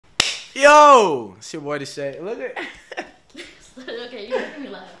Yo, it's your boy Deshae. Look at. Okay, you're making me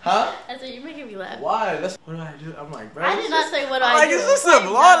laugh. Huh? I said you're making me laugh. Why? What do I do? I'm like, bro. I did not say what do I like, do. is this a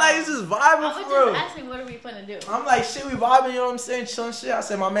vlog? Like, is this vibing I for was real? just asking what are we finna do. I'm like, shit, we vibing. You know what I'm saying? Chilling shit. I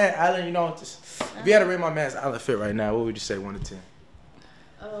said, my man Alan. You know, just if you had to rate my man's Alan fit right now, what would you say 1 to 10?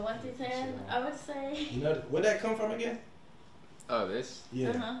 1 to 10, I would say. You know, where'd that come from again? Oh, this? Yeah.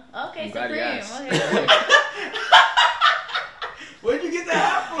 Okay, I'm glad you asked. Okay. Where'd you get that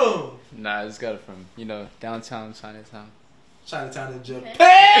hat from? Nah, I just got it from, you know, downtown Chinatown. Chinatown in Japan. Okay.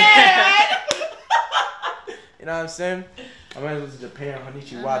 You know what I'm saying? I might as well to Japan,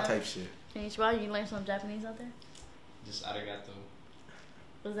 Honichiwa type shit. Konnichiwa, you learn some Japanese out there? Just arigato.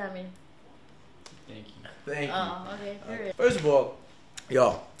 What does that mean? Thank you. Thank you. Oh, okay. Period. First of all,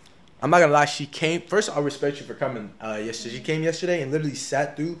 yo, I'm not gonna lie, she came. First, I respect you for coming yesterday. She came yesterday and literally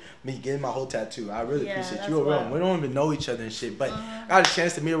sat through me getting my whole tattoo. I really appreciate you. We don't even know each other and shit, but I got a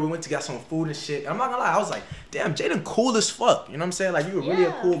chance to meet her. We went to get some food and shit. I'm not gonna lie, I was like, damn, Jaden cool as fuck. You know what I'm saying? Like, you were really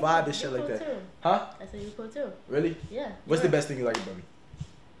a cool vibe and shit like that. Too. Huh? I said you're cool too. Really? Yeah. What's the best thing you like about me?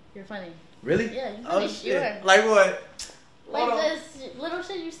 You're funny. Really? Yeah, you're Oh funny. shit. Like what? Like just little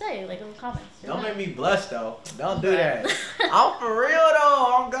shit you say, like little comments. Don't make me blush though. Don't do that. I'm for real though.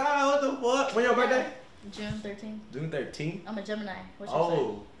 Oh God, what the fuck? When your birthday? June 13th. June 13th. I'm a Gemini. What's your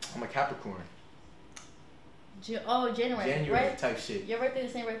sign? I'm a Capricorn. January. Right? type shit. Your birthday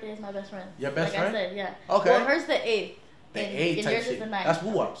the same birthday as my best friend. Your best friend? Like I said, yeah. Okay. Well, hers the 8th. The and 8th type yours shit. is the 9th. That's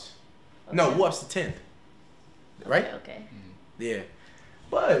Woo-Ups. Okay. No, Woo-Ups the 10th. Right? Okay. Yeah.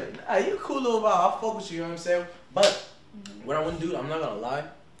 But you cool little vibe. I'll fuck with you. You know what I'm saying? But what I want to do, I'm not gonna lie,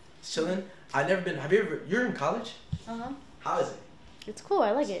 chilling. I've never been. Have you ever? You're in college? How is it? It's cool.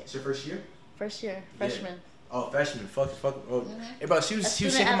 I like it. It's your first year? First year, freshman. Oh, freshman. Fuck. Oh, hey, bro, she was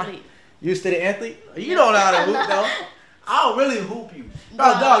shaking athlete. You a student athlete? You don't know how to hoop though. I don't really hoop you.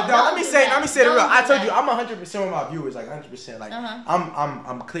 Dog. Let me say it real. I told you, I'm 100% with my viewers, like 100%. Like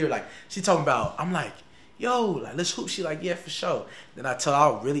I'm clear. Like she talking about. I'm like, yo, like let's hoop. She like, yeah, for sure. Then I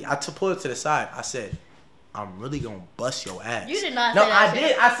pulled her to the side. I said, I'm really gonna bust your ass. You did not. No, say that I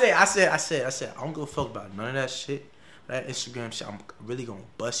did. I said, I don't give a fuck about none of that shit. That Instagram shit, I'm really gonna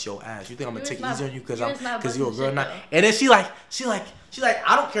bust your ass. You think I'm gonna take it easy on you because you're a girl now? And then she like,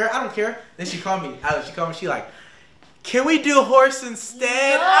 I don't care. Then she called me, Alex. She like, can we do horse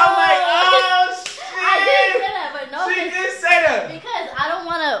instead? No. I'm like, oh shit. I didn't say that, but no. She did say that. Because I don't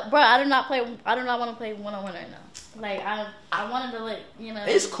wanna, bro. I do not want to play one-on-one right now. Like I wanted to you know.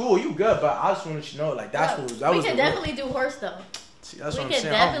 It's cool, you good, but I just wanted you to know, like that was. We could definitely do horse though. See, that's we what I'm could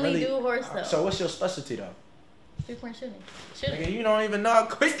saying. definitely do horse though. So what's your specialty though? 3-point shooting. Nigga, you don't even know.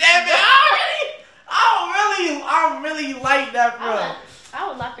 Quit damn it! I really like that, bro. I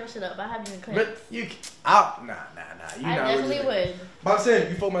would lock your shit up. I have you in clearance. But you, nah. You I definitely would. But I'm saying,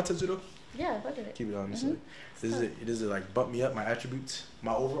 you fuck my tattoo though? Yeah, fuck it. Keep it on this way. Does it like bump me up, my attributes?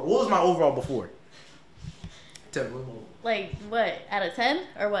 My overall? What was my overall before? Tell me, what was my overall? Like what? Out of 10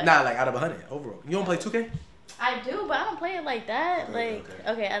 or what? Nah, like out of 100 overall. You don't play 2K? I do, but I don't play it like that.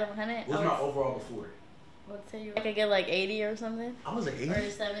 Okay, out of 100. What was my overall before? Let's say I could get like 80 or something. I was like 80? Or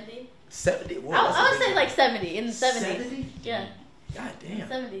 70. 70? Whoa, I would say like 70 in the 70s. 70? Yeah. God damn.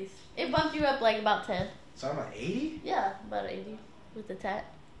 70s. It bumped you up like about 10. So I'm like 80? Yeah, about 80 with the tat.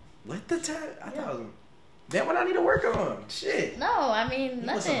 With the tat? I thought I was. Damn, what I need to work on? Shit. No, I mean you nothing.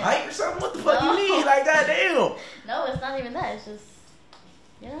 Want some height or something? What the fuck you need? Like goddamn. No, it's not even that. It's just,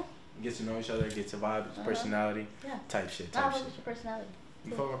 you know. Get to know each other, get to vibe, personality, type shit. Nah, what's your personality?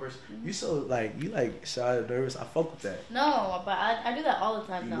 You fuck my person. You so like you shy and nervous. I fuck with that. No, but I do that all the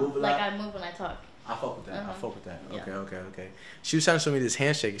time now. Like I move when I talk. I fuck with that. I fuck with that. Okay. She was trying to show me this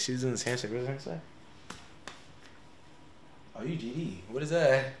handshake. She was doing this handshake. What does that say? Oh, you GD. What is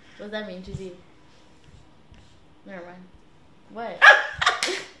that? What does that mean, GD? Never mind. What?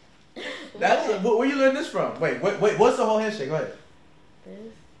 That's where you learn this from? Wait. What's the whole handshake? Go ahead.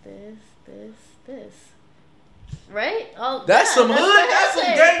 This. Right? Oh, that's some hood. That's some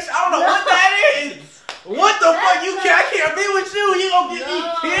gangsta. I don't know what that is. What the fuck? I can't be with you. You gonna get me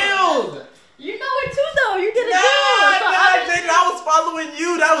killed. You know it too, though. You did it too. I was following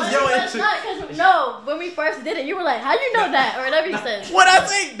you. That was your interest. No, when we first did it, you were like, "How you know that?" Or whatever you said. What I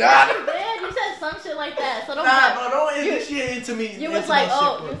think, nah. You said some shit like that. So don't initiate into me. You was like,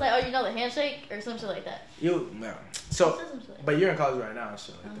 oh, you know the handshake or some shit like that. No. So, but you're in college right now,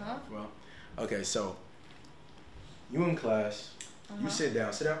 so like that. Well, okay, so you in class. You sit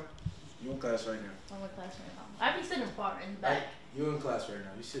down. You in class right now. I'm in class right now. I be sitting far in the back. You in class right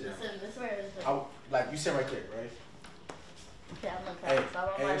now. You sit down. This way or this way? Like you sit right there, right? Yeah, I'm in class. So I'm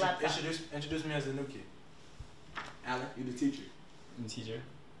on my laptop. Introduce me as the new kid. Alan, you the teacher. I'm the teacher.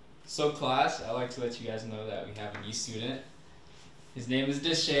 So class, I'd like to let you guys know that we have a new student. His name is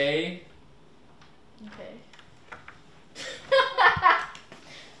Deshae. Okay.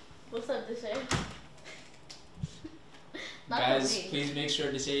 What's up, Deshae? Guys, please make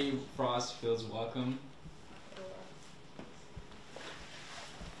sure Deshae Frost feels welcome.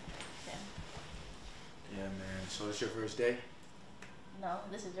 Okay. Yeah, man. So it's your first day? No,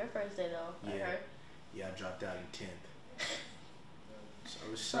 this is your first day though. Yeah. Yeah, I dropped out in 10th. So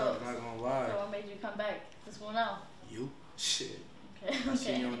what's up? I'm not gonna lie. So what made you come back to school now? You? Shit. Okay. I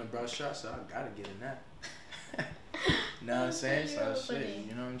seen you on the brush shot, so I gotta get in that. Know what I'm saying? So shit,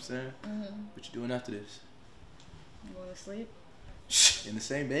 you know what I'm saying? What you doing after this? You going to sleep? In the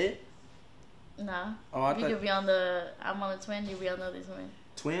same bed? Nah. Oh, I you could be on the. I'm on the twin. You be on the other twin.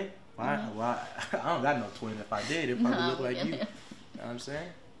 Twin? Why? Why? I don't got no twin. If I did, it probably look like you. You know what I'm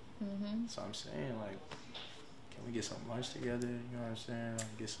saying? So I'm saying, like, can we get some lunch together? You know what I'm saying?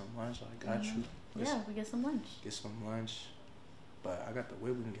 Like, get some lunch. I got you. Yeah, we get some lunch. Get some lunch. But I got the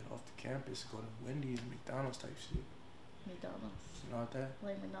way we can get off the campus, go to Wendy's, McDonald's type shit. McDonald's. You know what that?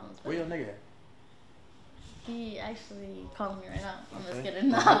 Like McDonald's. Where your nigga at? He actually calling me right now. I'm just kidding.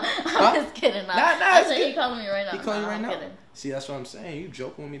 No, I'm just kidding. No. Nah, I said he calling me right now. He calling you right now? Kidding. See, that's what I'm saying. You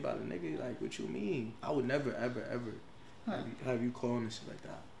joking with me about a nigga. Like, what you mean? I would never, ever, ever have you calling and shit like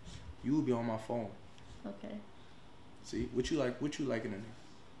that. You would be on my phone. Okay. See, what you like in a nigga?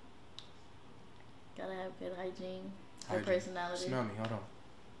 Gotta have good hygiene. Good personality. Smell me. Hold on.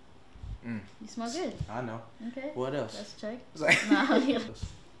 You smell good. I know. Okay. What else? Let's check. Like, Nah,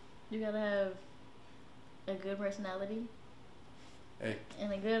 you gotta have a good personality. Hey.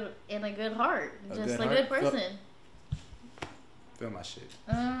 And a good heart. Just a heart? good person. Feel my shit.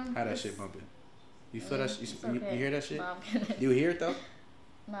 How that shit bumping? You feel that? You hear that shit? No, I'm kidding. You hear it though?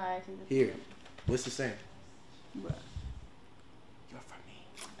 No, I actually. Here. What's the same? Bruh. You're for me.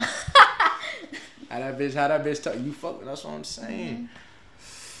 How that bitch talk? You fuck with. That's what I'm saying.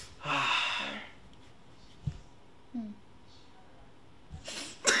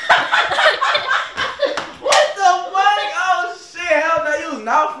 What the fuck? Oh shit! Hell no! You was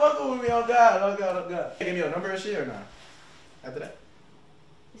not fucking with me. Oh god! Oh god! Oh god! Give me your number and shit or not? After that?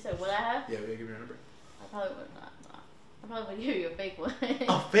 You said what I have? Yeah, will you give me your number? I probably would not. I probably would give you a fake one.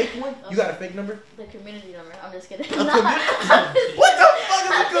 A fake one? You got a fake number? The community number. I'm just kidding. A community? What the fuck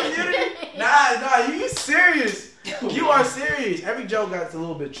is a community? Nah, you serious? You are serious. Every joke got a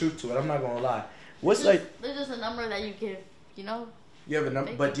little bit of truth to it. I'm not gonna lie. What's there's just a number that you give. You know. You have a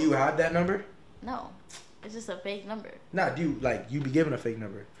number, but do you have that number? No, it's just a fake number. Nah, do you you be given a fake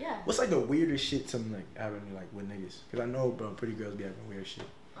number? Yeah. What's like the weirdest shit something like having like with niggas? Cause I know, bro, pretty girls be having weird shit.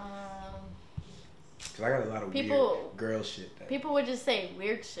 Cause I got a lot of weird girl shit. People would just say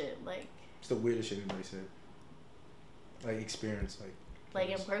weird shit like. It's the weirdest shit anybody said. Like experience, like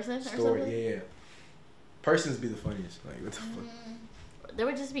in person or story, something. yeah. Persons be the funniest. Like what the fuck? There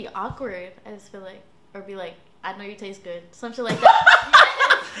would just be awkward. I just feel like, or be like, I know you taste good, some shit like that.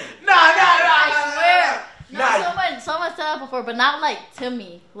 Nah. Someone said that before, but not like to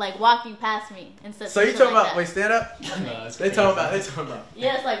me, like walking past me instead. So you talking about stand up? No, they talking about.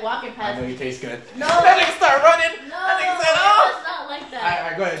 Yeah, it's like walking past. I know you taste good. No, that nigga start running. No, that nigga said, "Oh." It's not like that.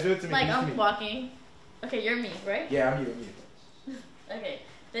 Alright, go ahead, do it to me. Like I'm walking. Okay, you're me, right? Yeah, I'm you. Okay,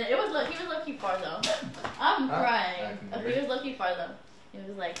 then he was low-key far though. I'm crying. Okay, he was low-key far though.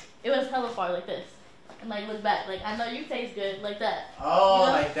 It was hella far like this. And like look back, like I know you taste good, like that. Oh, you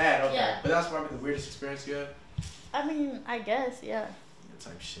know? like that. Okay, yeah. But that's probably the weirdest experience you had. I mean, I guess, yeah. That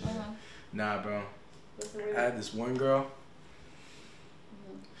type of shit. Nah, bro. What's the weirdest? I had this one girl.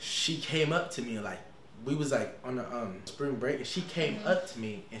 She came up to me like we was like on the spring break, and she came up to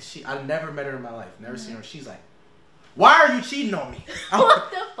me, and I never met her in my life, never seen her. She's like, "Why are you cheating on me?" What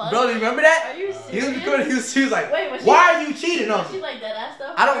the fuck? Bro, do you remember that? Are you serious? She was like, wait, "Why are you cheating on me?" Was she like that ass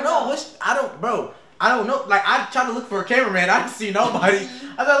stuff? I don't know. I don't know. Like, I tried to look for a cameraman. I didn't see nobody.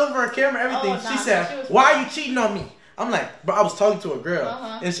 I tried to look for a camera, everything. She said, "Why are you cheating on me?" I'm like, bro, I was talking to a girl.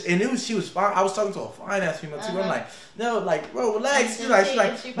 And she was fine. I was talking to a fine ass female too. I'm like, no, like, bro, relax. She's like,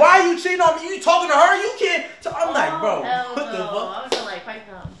 "Why are you cheating on me? You talking to her? You can't." So I'm like, bro, what the fuck? I was gonna like pipe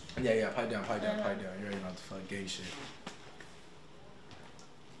down. Yeah, pipe down. You already know the fuck gay shit.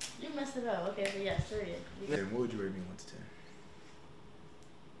 You messed it up. Okay, but yeah, period. Yeah, what would you rate me 1 to 10?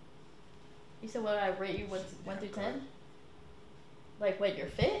 You said what I rate you 1 through 10? Like what, you're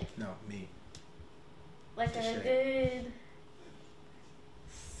fit? No, me. Like a good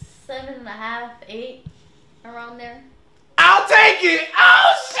 7.5, 8, around there. I'll take it.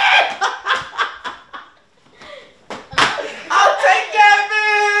 Oh shit! I'll take that,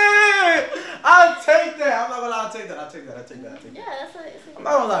 man. I'll take that. I'm not gonna lie. I'll take that. Yeah, that's a I'm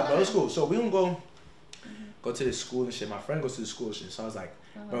not gonna lie, bro. It's cool. So we gonna go to this school and shit. My friend goes to the school and shit. So I was like,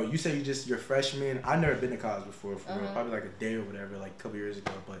 bro, you say you're freshman. I've never been to college before, for real. Probably like a day or whatever, like a couple years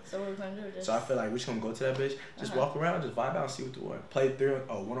ago. But so what we're gonna do? So I feel like we're just gonna go to that bitch, just walk around, just vibe out, and see what the what. Play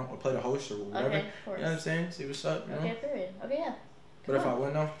or play the host or whatever. Okay, you know what I'm saying? See what's up. You know? Okay, period. Okay, yeah. But if I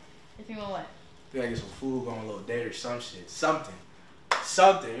win though, if you want what? We gotta get some food, go on a little date or some shit, something.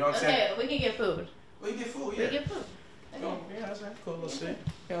 You know what I'm saying? Okay, we can get food. We can get food, yeah. We get food. Okay. You know what I'm saying? Cool little shit. You know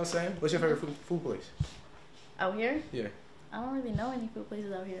what I'm saying? What's your favorite food place? Out here? Yeah. I don't really know any food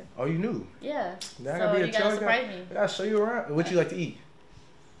places out here. Oh, you knew? Yeah. That so you gotta surprise me. I gotta show you around. What you like to eat?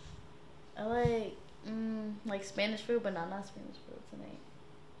 I like Spanish food, but not Spanish food tonight.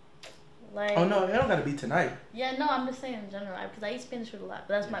 Like. Oh no, it don't gotta be tonight. Yeah, no, I'm just saying in general because I eat Spanish food a lot,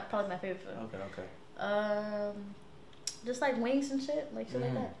 but that's probably my favorite food. Okay. Just like wings and shit, like shit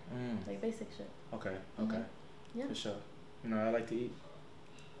like that, like basic shit. Okay. Yeah. For sure. You know, I like to eat.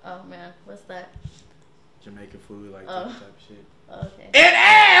 Oh man, what's that? Jamaican food, like that type of shit. Okay. And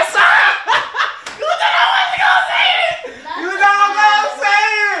ass! You know I was gonna say it! You know I was gonna say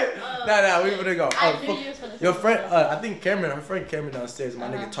it! Nah, we finna go. I knew you was finna say your friend, that. I think her friend Cameron downstairs. My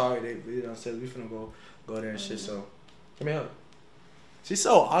nigga Target, they downstairs. We finna go there and shit. So, give me up. She's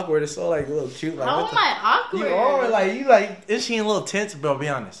so awkward. It's so like a little cute. Like, how am I awkward? You are like, is she a little tense, bro? Be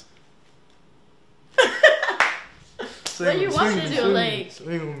honest. What you want to do, like?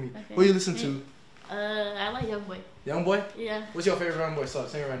 Swing with me. Okay. What you listen to? I like YoungBoy. YoungBoy? Yeah. What's your favorite YoungBoy song?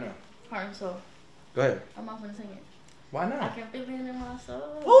 Sing it right now. Heart and Soul. Go ahead. I'm not gonna sing it. Why not? I can feel it in my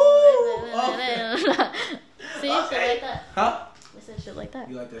soul. Ooh! See, shit like that. Huh? We said shit like that.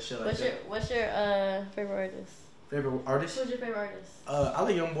 You like that shit like that? What's your favorite artist? Favorite artist? Who's your favorite artist? I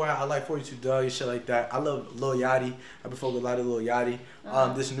like YoungBoy. I like 42 Doug and shit like that. I love Lil Yachty. I've been fucking a lot of Lil Yachty.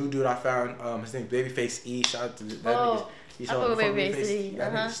 This new dude I found, his name Babyface E. Shout out to that nigga. He's I fuck with Babyface E.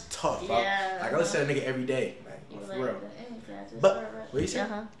 That nigga's tough. Yeah. Like I listen to that nigga every day. Like, for real. But what you say?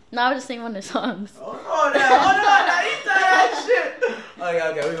 No, I was just singing one of their songs. Oh no, now you tell that shit.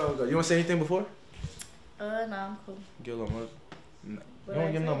 Okay, we gonna go. You wanna say anything before? No, I'm cool. Give a little you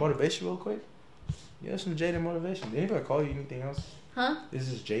wanna give him no motivation real quick? Yeah, some Jaden motivation. Did anybody call you anything else? Huh? This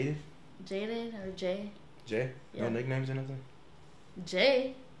is Jaden? Jaden or Jay? Jay? Yeah. No nicknames or nothing?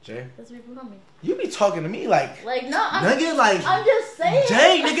 Jay? Jay? That's what people call me. You be talking to me like no, nigga, like I'm just saying.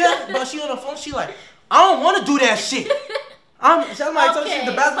 Jay, nigga. But she on the phone, she like, I don't wanna do that shit. I'm like, okay,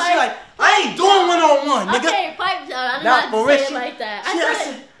 the bathroom, she like, I ain't doing one-on-one, nigga. Okay, pipe down. I'm not saying it like that.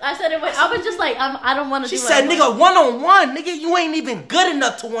 I said it. I was just like, I don't want to do it. She said, nigga, one-on-one, nigga, you ain't even good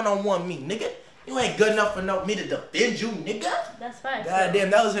enough to one-on-one me, nigga. You ain't good enough for me to defend you, nigga. That's facts. God damn,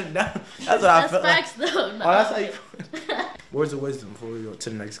 that's what I felt like. That's facts, though. No. Oh, that's how you Words of wisdom before we go to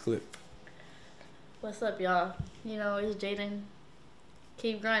the next clip. What's up, y'all? You know, it's Jaden.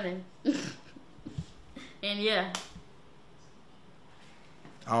 Keep grinding. And yeah.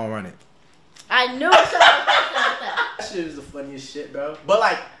 I don't run it. I knew it. That shit is the funniest shit, bro. But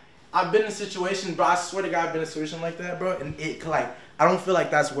like, I've been in situations, bro. I swear to God, I've been in a situation like that, bro. And it like, I don't feel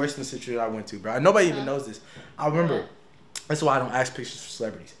like that's worse than the situation I went to, bro. Nobody even knows this. I remember. That's why I don't ask pictures for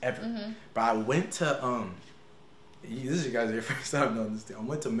celebrities ever. But I went to this is you guys your first time knowing this thing. I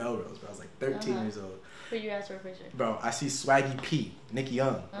went to Melrose, bro. I was like 13 years old. Who you asked for a picture? Bro, I see Swaggy P, Nicky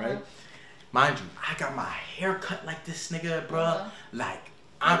Young, right? Mind you, I got my hair cut like this nigga, bro. Like,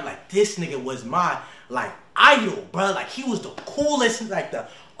 I'm like, this nigga was my, like, idol, bro. Like, he was the coolest, like,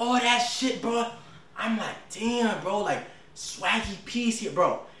 all that shit, bro. I'm like, damn, bro. Like, Swaggy P's here,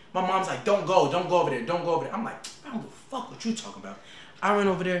 bro. My mom's like, don't go over there. I'm like, I don't give a fuck what you talking about. I ran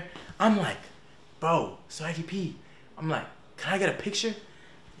over there. I'm like, bro, Swaggy P. I'm like, can I get a picture?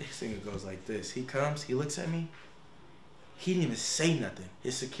 This nigga goes like this. He comes, he looks at me. He didn't even say nothing.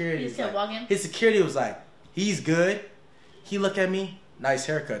 His security was like, his security was like, he's good. He looked at me, nice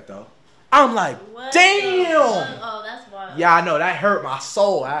haircut though. I'm like, what damn. Oh, that's wild. Yeah, I know that hurt my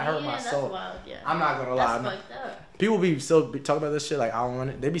soul. That hurt my soul. That's wild. Yeah. I'm not gonna lie. That's fucked up. People be talking about this shit like I don't want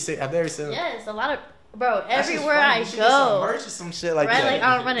it. They be saying, have they ever said? Yes, a lot of. Bro, everywhere I go, merch or some shit like right? that. Like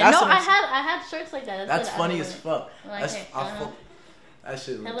I don't run it. No, I had shirts like that. That's funny as fuck. Like, that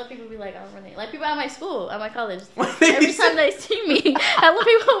shit. Hella people be like, I don't run it. Like people at my school, at my college. Every time they see me, hella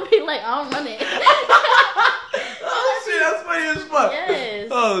people be like, I don't run it. Oh shit, that's funny as fuck. Yes.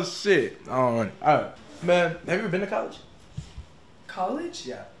 Oh shit, I don't run it. All right, man. Have you ever been to college? College?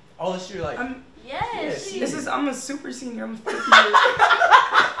 Yeah. All this year, like. Yes. I'm a super senior. I'm 50 years.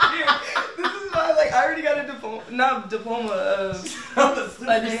 Dude, this is why, like, I already got a diploma. Not diploma. A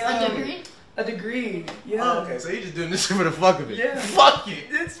degree. A degree. Yeah. Oh, okay, so you're just doing this shit for the fuck of it. Yeah. Fuck it.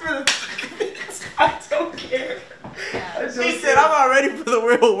 It's for the fuck of it. I told don't care. She said, I'm not ready for the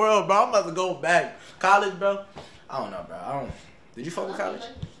real world, bro. I'm about to go back. College, bro? I don't know, bro. Did you fuck with college?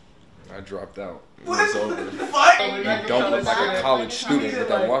 I dropped out. What? It's over. Fuck! You don't look like a college student with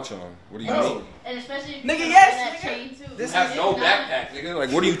that watch on. What do you mean? And especially if Nigga, you yes, that nigga. chain too. This have no backpack, nigga.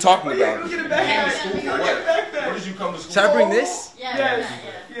 Like, what are you talking about? Get a You backpack. came to school for what? What did you come to school Should I bring this? Yeah, Yes.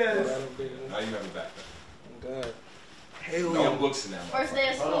 yeah. Yes. Now you have a backpack. God. Hell No books in that. First day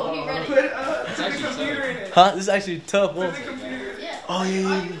of school, he ready. Put the computer in it. Huh? This is actually a tough Put one. the computer. Yeah. Oh, yeah,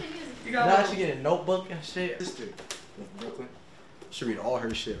 yeah, yeah. You Did I got actually get a notebook and shit? Sister. Brooklyn. Should read all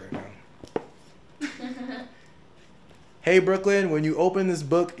her shit right now. Hey, Brooklyn, when you open this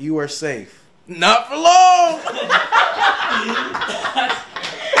book, you are safe. Not for long!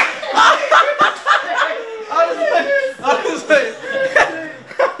 Honestly,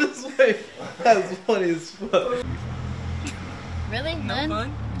 that's funny as fuck. Really? no None?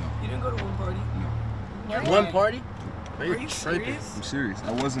 fun? You didn't go to one party? One party? Are you serious? I'm serious.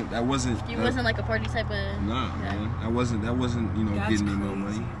 That wasn't. You wasn't like a party type of. Nah, man. That wasn't. You know, That's getting me no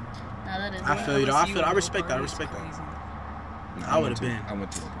crazy. money. No, that is. I feel you though. I respect that. I respect that. I would have been. I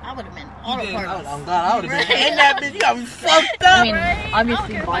went to. I would have been all the did. parties. Oh God, I would have been. And that bitch, you got me fucked up. I mean,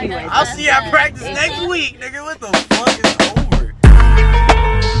 obviously body weight. I'll see you at practice next week, nigga. What the fuck is over?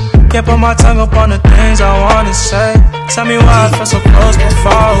 Can't put my tongue up on the things I wanna say. Tell me why I feel so close but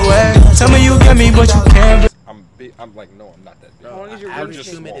far away. Tell me you get me but you can't. I'm big. I'm like, no, I'm not that big. Bro, average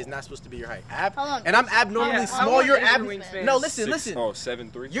human is not supposed to be your height. How long? And I'm abnormally Yeah, how small. long You're is your ab. wingspan? No, listen. Oh,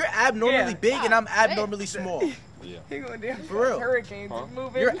 7'3". You're abnormally Yeah. big and I'm abnormally small. Yeah. He going down For real. hurricanes Huh?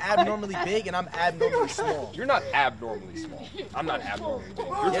 moving. You're abnormally big and I'm abnormally small. You're not abnormally small. I'm not abnormally big.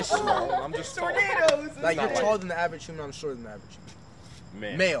 You're just small. I'm just tall. tornadoes. Like you're Not taller than the average human. I'm shorter than the average human.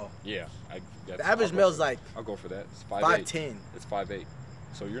 Man. Male. Yeah. The average male's like I'll go for that. It's 5'8". 5'10". It's 5'8".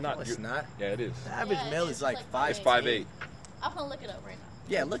 So you're not. No, it's you're- not. Yeah, it is. The average Yeah, male it's is like like 5'10". It's 5'8". I'm gonna look it up right now.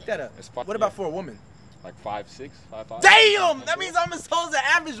 Yeah, look that up. It's What about for a woman? like 5'6", 5'5"? Damn! That means I'm as tall as the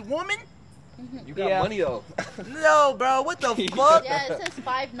average woman? You got Yeah. money though. No, bro. What the fuck? Yeah, it says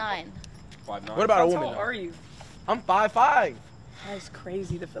 5'9". 5'9". What about a How woman? tall are you? I'm 5'5". That's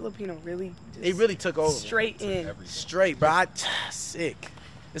crazy. The Filipino really They really took over. straight in. Everything. Straight, bro. Sick.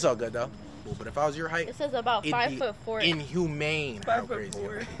 It's all good though. Well, but if I was your height, It says about it'd be 5'4". inhumane. How 5'4".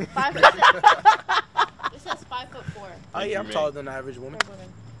 crazy. 5 It says 5'4". Oh yeah, I'm Inhumane. taller than the average woman.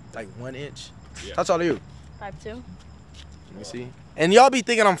 Like 1 inch. Yeah. How tall are you? 5'2". Let me see. And y'all be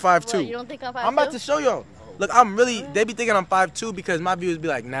thinking I'm 5'2". What, you don't think I'm 5'2"? I'm about to show y'all. Look, I'm really. They be thinking I'm 5'2" because my viewers be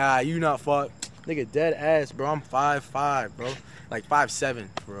like, nah, you not fuck. Nigga, dead ass, bro. I'm 5'5", bro. Like 5'7",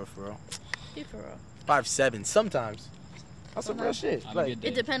 for real, for real. Be for real. 5'7", sometimes. That's some real shit. On a Like, good day.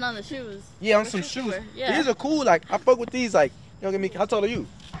 It depends on the shoes. yeah, on What some shoes you shoes. wear. Yeah. These are cool. Like, I fuck with these. Like, you know, get me. How tall are you?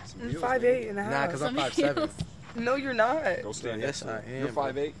 Some heels, 5'8" and a half. Nah, cause I'm Some 5'7". heels. No, you're not. Go stand Yes, next to I him. am, You're bro.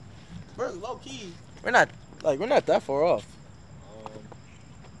 5'8". We're low key. We're not that far off.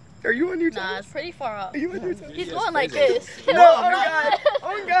 Are you on your Nah, toes? it's pretty far up. Are you on your toes? He's Yes, going like crazy. this. No, oh God.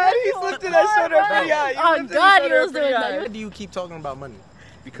 Oh God, he's lifting that shoulder up pretty high. Oh, lifted his God, he shoulder was up pretty doing high. that. Why do you keep talking about money?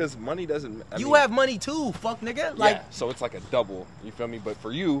 Because money doesn't. I You mean, have money too, fuck nigga. Like, yeah, so it's like a double. You feel me? But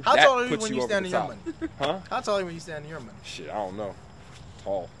for you, how that tall are you puts when you you over stand the in your top. money? Huh? How tall are you when you stand in your money? Shit, I don't know.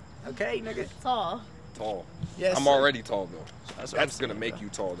 Tall. Okay, nigga. Tall. Tall. Yes. I'm sir. already tall though. That's That's, what I'm gonna saying, make bro. you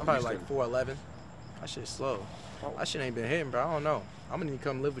tall. I'm probably like 4'11". That shit's slow. That shit ain't been hitting, bro. I don't know. I'm gonna need to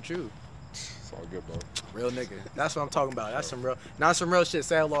come live with you. It's all good, bro. Real nigga. That's what I'm talking about. That's some real. Not some real shit.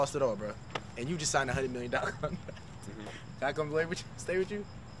 Sal lost it all, bro. And you just signed $100 million contract. Can I come lay with you? Stay with you?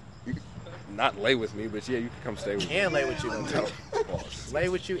 Not lay with me, but yeah, you can come stay with me. Can lay with you though. too. Pause. Lay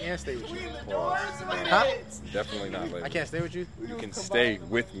with you and stay with you. Pause. Huh? Definitely not lay. I With can't stay with you. You can stay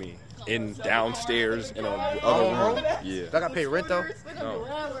with me in downstairs in a other room. Yeah. Do I gotta pay rent though? No.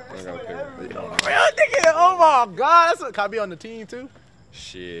 I gotta pay rent. Real nigga. Oh my god. That's what, can I be on the team too?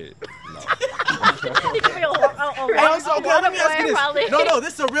 Shit. No. Hey, I'm so glad. Let me ask you this. No, this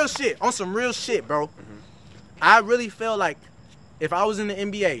is some real shit. On some real shit, bro. I really feel like if I was in the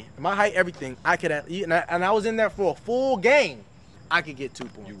NBA, my height, everything, I could have, and I was in there for a full game, I could get 2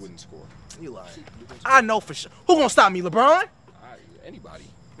 points. You wouldn't score. You lying. I know for sure. Who gonna stop me, LeBron? Anybody.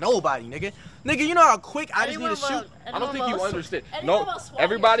 Nobody, nigga. Nigga, you know how quick I just need to shoot. I don't think you understand. anyone No, will swat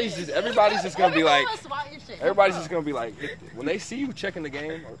everybody's your just gonna be like, everybody's just gonna. gonna be like, when they see you checking the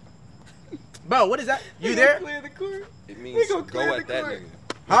game, Bro, what is that? You there? Clear the court. it means gonna go clear at the that court.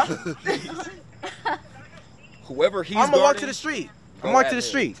 nigga. Huh? Whoever he's I'm gonna walk guarding, to the street. go I'm walk at to the him.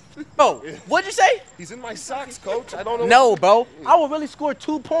 street. Bro, what'd you say? He's in my socks, coach. I don't know. No, bro. I will really score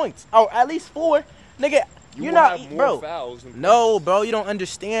 2 points. Or at least 4. Nigga, You you're will not, have more bro. fouls than No, bro, you don't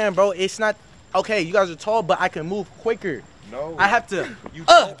understand, bro. It's not. Okay, you guys are tall, but I can move quicker. No. I have to.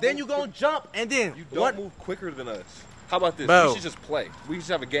 Then you gonna jump, and then you don't move quicker than us. How about this? Bro. We should just play. We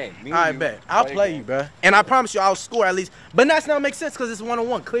should have a game. I bet. I'll play you, bro. And I promise you, I'll score at least. But that's not make sense because it's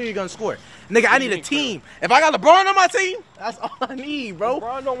 1-on-1. Clearly, you're gonna score. Nigga, I need a team. If I got LeBron on my team, that's all I need, bro.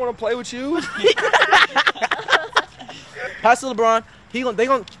 LeBron don't want to play with you. Pass to LeBron. He gonna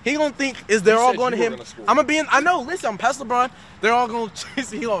think they're all going to him. I'm gonna be in. I know. Listen, I'm past LeBron. They're all gonna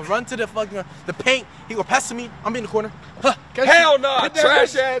chase. He gonna run to the fucking the paint. He gonna pass to me. I'm in the corner. Hell no,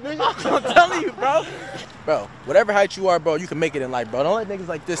 trash ass nigga. I'm telling you, bro. Bro, whatever height you are, bro, you can make it in life, bro. Don't let niggas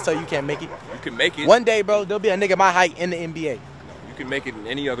like this tell you can't make it. You can make it. One day, bro, there'll be a nigga my height in the NBA. You can make it in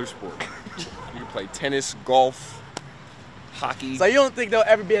any other sport. You can play tennis, golf, hockey. So you don't think there'll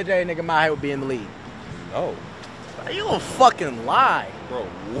ever be a day a nigga my height will be in the league? No. You gonna fucking lie. Bro,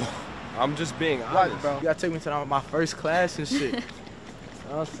 I'm just being honest. Bro. You gotta take me to my first class and shit. You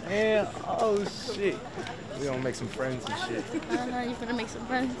know what I'm saying? Oh, shit. We gonna make some friends and shit. I know, you gonna make some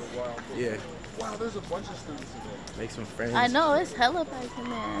friends. Yeah. Wow, there's a bunch of students in there. Make some friends. I know, it's hella bikes in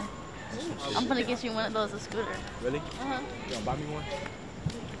there. I'm gonna get you one of those, a scooter. Really? Uh-huh. You gonna buy me one?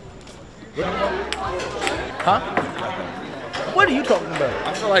 Huh? What are you talking about?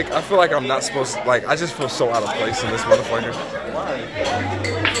 I feel like I'm not supposed to, like, I just feel so out of place in this motherfucker.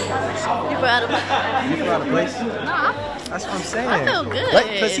 You feel out of place? You feel out of place? Nah. That's what I'm saying. I feel good.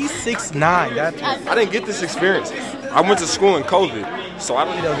 Because he's 6'9". I didn't get this experience. I went to school in COVID, so I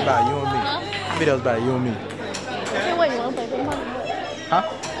don't Videos about you and me. Videos about you and me. Hey, wait, you wanna play ping pong? Huh? I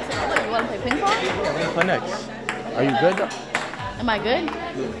said, wait, you wanna play ping pong? Yeah, we're gonna play next. Are you good though? Am I good?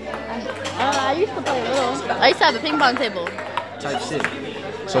 I used to play a little. I used to have a ping pong table. Type shit.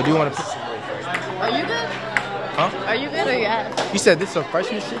 So do you want to? Are you good? Huh? Are you good or you ass? You said this is a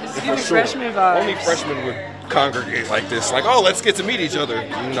freshman shit? Give me freshman vibes. Only freshmen would congregate like this. Like, oh, let's get to meet each other.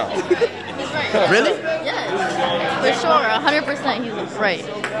 No. Really? Yes. For sure, 100% he's right.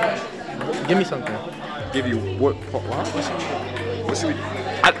 Give me something. Give you what? What should we?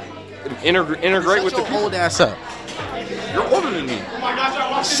 Integrate with the people. Old ass up. You're older than me.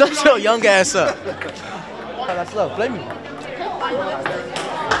 Shut your young ass up. Oh, that's love. Play me.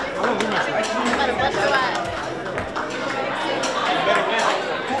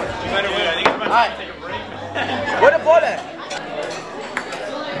 Alright. Where the ball at?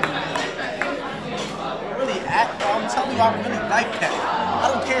 Really at? I'm telling you, I really like that. I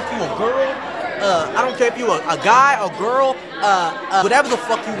don't care if you a girl. I don't care if you a guy, a girl, whatever the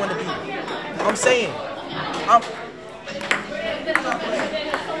fuck you want to be. I'm saying.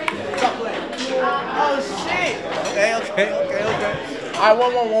 Oh shit! Okay. Alright,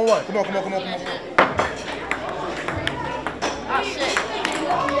 one. Come on. Oh shit.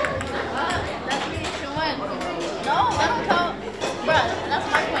 No, I don't count. Bruh, that's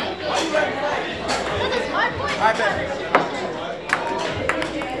my point. That is my point. Alright, bet.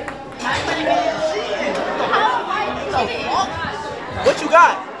 How am I cheating? What you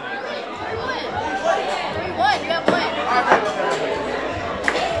got? 3-1. You have one.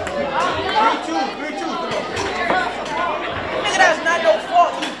 Alright, 3-2. Nigga, that's not your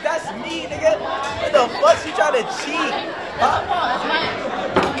fault. That's me, nigga. What the fuck? You trying to cheat? Huh? That's mine.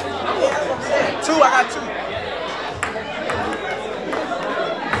 Yeah, that's what I'm saying. 2, I got 2.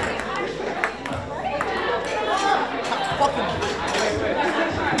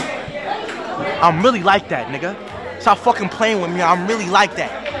 I'm really like that, nigga. Stop fucking playing with me. I'm really like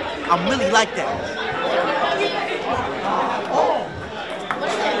that. Oh.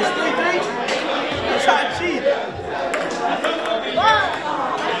 It's 3-3? You trying to cheat?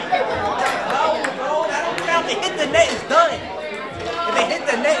 No, bro, that don't count. If it hit the net, it's done. If it hit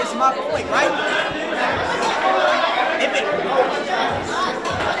the net, it's my point, right?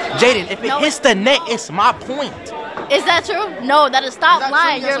 Jaden, if it hits the net, it's my point. Is that true? No, that is stop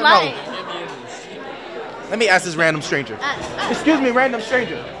lying. You're lying. Let me ask this random stranger. Excuse me, random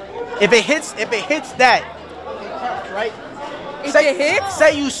stranger. If it hits that, right? If it hits?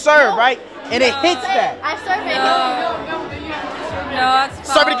 Say you serve, right? And it hits that. I serve it. No, that's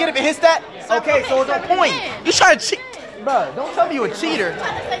Serve it again if it hits that? Okay, so it's a point. You trying to cheat. Bruh, don't tell me you a cheater.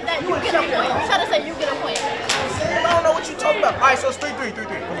 Trying to say that you get a point. I'm trying to say you get a point. I don't know what you talking about. Alright, so it's 3-3.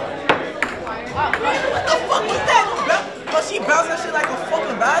 Come on. What the fuck was that? Bro, she bounced that shit like a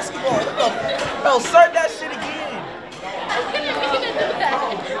fucking basketball. What the fuck? Bro, serve that shit again. I didn't mean to do that.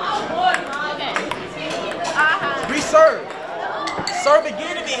 Okay. Reserve. Serve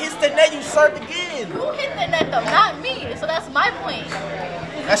again. If it hits the net, you serve again. Who hit the net though? Not me. So that's my point.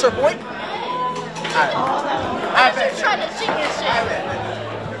 That's her point? Alright. You're trying to cheat and shit.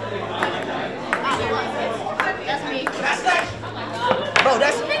 That's me. Bro,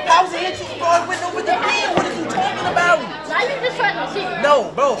 that's 1,000 inches, bro. I went over the rim. What are you talking about? Now you're just trying to cheat. No,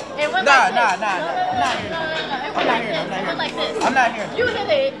 bro. It went Nah. like this. I'm not here. I'm not here. It went like this. I'm not here. You hit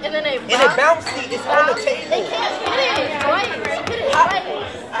it, and then it bounced it. It's on the table. They can't hit it right. Hit it right.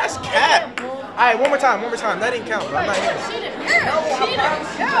 That's cap. Alright, one more time. That didn't count, bro. I'm not here. You're a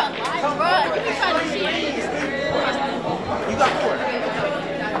liar, bro. You're trying to cheat. You got 4.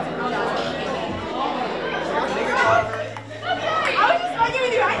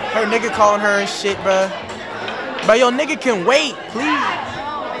 Her nigga calling her and shit, bro. But yo, nigga can wait, please.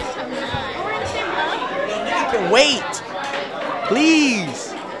 Yo, nigga can wait,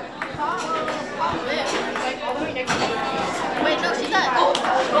 please. Wait, no, she's not.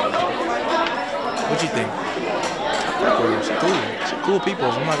 What you think? She cool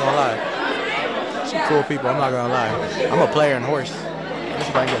people. I'm not gonna lie. She cool people. I'm not gonna lie. I'm a player and horse. Let's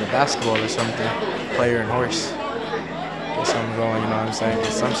see if I can get a basketball or something. Player and horse. Get something going, you know what I'm saying?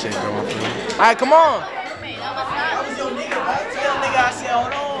 Get some shit going for me. Alright, come on. That was your nigga, right? Tell nigga I said,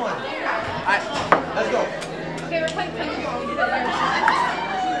 hold on. Alright, let's go. Okay, we're playing ping pong.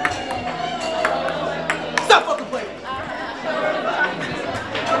 Stop fucking playing.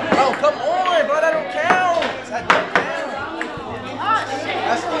 Bro, come on, bro. That don't count. That don't count.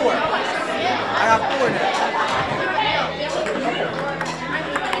 That's 4. I got 4 now.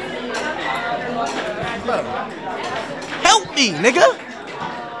 Bro. Help me, nigga!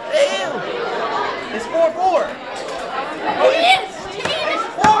 Damn! It's 4-4. Oh, yes! It's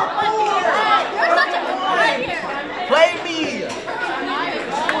 4-4. You're such a good player. Play me!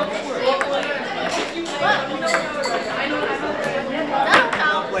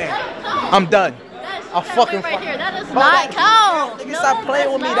 I'm done. I'll fucking right here. That does Bro, not count. Nigga, stop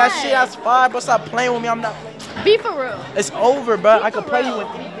playing with me. That shit, that's 5, but stop playing with me. I'm not. Be for real. It's over, bro. I can play you with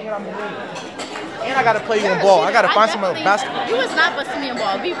anything and I'm gonna win. And I gotta play you in ball. I gotta find some basketball. You was not busting me in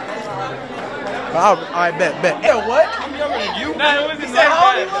ball. Be Alright, bet. Hey, what? No, it wasn't like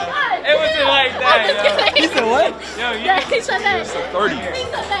that. It wasn't like that. He said what? Yo, you he said that. 30. He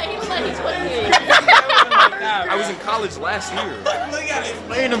said that. He was like, he's 28. I was in college last year. Look at it.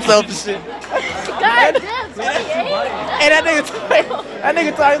 Playing himself and shit. God damn, 28. Hey, that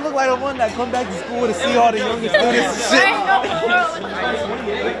nigga thought he looked like the one that come back to school to see all the youngest students and shit.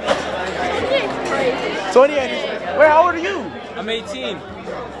 28. Wait, how old are you? I'm 18.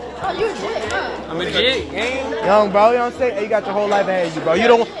 Oh, you legit, huh? I'm legit, gang. Young, bro, you know what I'm saying? Hey, you got your whole life ahead of you, bro. You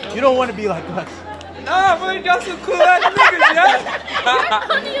don't want to be like us. Nah, bro, y'all some cool ass niggas,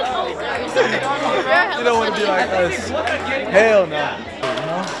 yeah. You don't want to be like us. Hell no. You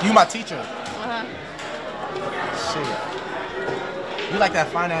know? You my teacher. Shit. You like that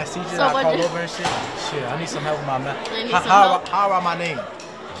fine ass teacher that I call over and shit? Shit, I need some help with my math. How I write my name?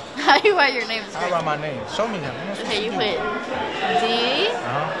 How you write your name? How I write my name? Show me that. Okay, you put D.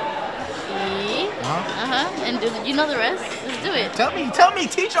 E. And do you know the rest? Let's do it. Tell me,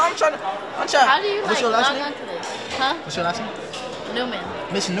 teacher. I'm trying. How do you What's your last log name? onto this? Huh? What's your last name? Newman.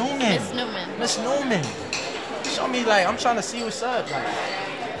 Miss Newman. Miss Newman. Show me, like, I'm trying to see what's up. Like,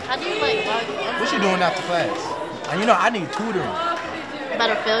 how do you log on? What you doing after class? And you know I need tutoring.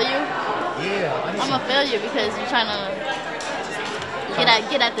 Better fail you? Yeah. I'm gonna fail you because you're trying to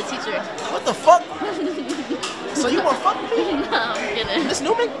get at the teacher. What the fuck? So you want to fuck with me? No, I'm kidding. Miss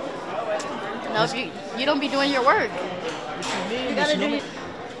Newman? No, you don't be doing your work. What you mean, You gotta Miss Newman?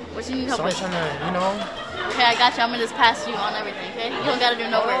 What you need help So I'm with? trying to, you know. Okay, I got you. I'm gonna just pass you on everything, okay? You don't gotta do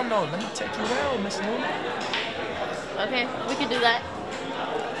no work. No, let me take you out, Miss Newman. Okay, we can do that.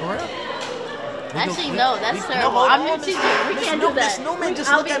 For real? Actually, no, that's terrible. I'm your teacher. We can't do that. Miss Newman, just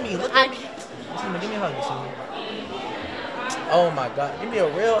look at me. Look at me. Miss Newman, give me a hug, Miss Newman. Oh my God, give me a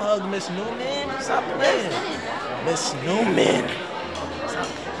real hug, Miss Newman. Stop playing. Miss Newman. Stop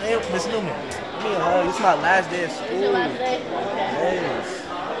playing, Miss Newman. Give me a hug. It's my last day of school. It's your last day? Okay. Yes.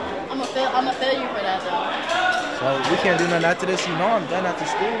 I'm gonna fail you for that, though. So we can't do nothing after this. You know I'm done after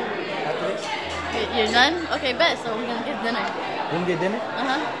school. After this. You're done? Okay, bet. So we're gonna get dinner. We can get dinner?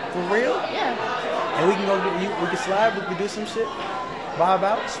 Uh-huh. For real? Yeah. And we can go get we can slide, we can do some shit. Vibe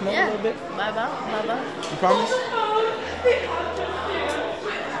out, smoke a little bit. Vibe out. You promise?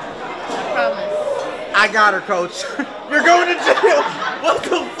 I promise. I got her, coach. You're going to jail. What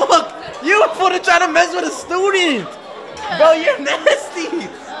the fuck? You for to try to mess with a student. Bro, you're nasty.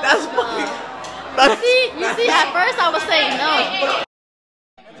 That's fucking. You see, at first I was saying no.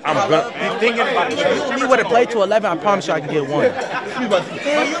 I'm good. You thinking about it. You and me would have played to 11, I promise you I can get one. you really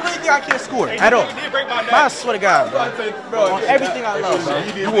think I can't score at all? I swear to God, bro. On everything I love, bro.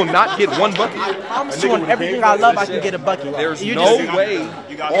 You will not get one bucket. I'm on everything I love, I can get a bucket. There's no way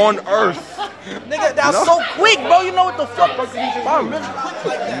on earth. Nigga, that's so quick, bro. You know what the fuck? Bro, I'm really quick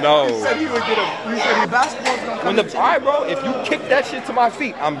like that. No. He said he would get a basketball's gonna come. Alright, bro, if you kick that shit to my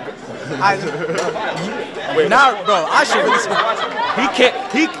feet, I'm Nah, bro, I should really.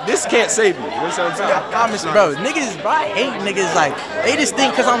 This can't save me. You know what I'm saying? I promise, bro. Niggas, bro, I hate niggas like they just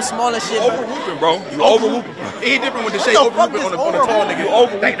think because I'm small as shit. Over-whooping, bro. You over-whooping. It hit different when Deshae over-whooping on a tall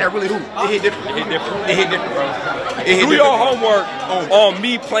nigga. That really hoop. It hit different. It hit different, bro. Do your homework on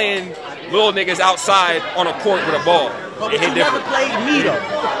me playing little niggas outside on a court with a ball. But you never played me though.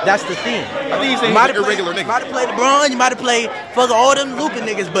 That's the thing. I think he's saying irregular niggas. You might have played LeBron, you might have played fucking all them looping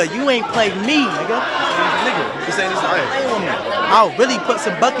niggas, but you ain't played me, nigga. He's saying this is right. I'll really put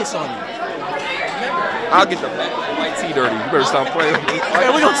some buckets on you. I'll get the white tee dirty. You better stop playing with me. Okay,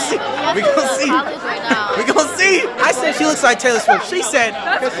 we gonna see. We gonna see. We gonna see. I said she looks like Taylor Swift. She said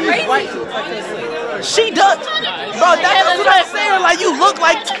because she's white, she looks like Taylor Swift. She does. Bro, that's what I'm saying. Like you look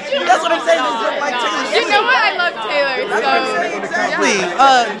like. That's what I'm saying. You look like Taylor Swift. You know what? I love Taylor. Exactly.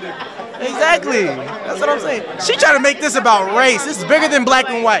 Exactly. That's what I'm saying. She trying to make this about race. This is bigger than black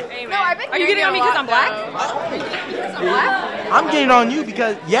and white. No, are you getting on me because I'm black? I'm getting on you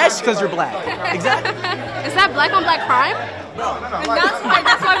because because you're black. Exactly. Is that black on black crime? No. And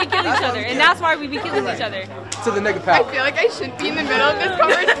that's why we kill each other. And that's why we be killing each other. To the nigga I pal. feel like I shouldn't be in the middle of this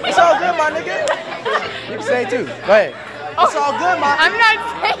conversation. It's all good, my nigga. You can say it too. Go ahead. It's all good, my. I'm not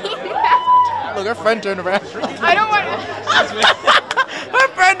saying that. Look, her friend turned around. I don't want to. Her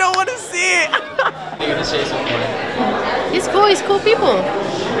friend don't want to see it. He's cool. He's cool people.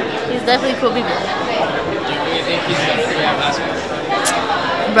 He's definitely cool people. Do you really think he's better than you last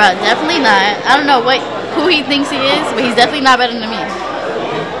week? Bruh, definitely not. I don't know who he thinks he is, but he's definitely not better than me.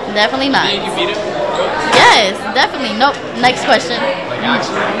 Definitely not. You think you beat him? Yes, definitely. Nope. Next question. Like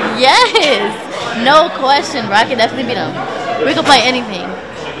actually? Yes. No question, bro. I can definitely beat him. We can play anything.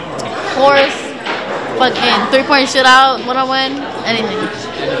 Horse, fucking 3-point shootout, one-on-one, anything.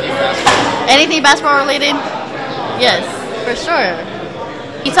 Anything basketball related? Yes, for sure.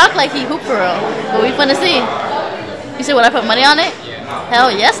 He talked like he hoop for real, but we finna see. You said, would I put money on it? Hell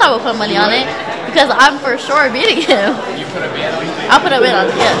yes, I would put money on it because I'm for sure beating him. You put a bid on it? I'll put a bid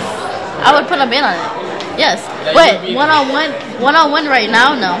on it. Yes, I would put a bid on it. Yes, but one-on-one right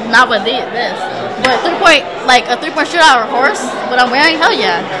now, no, not with this. But 3-point, like a 3-point shootout or horse, what I'm wearing, hell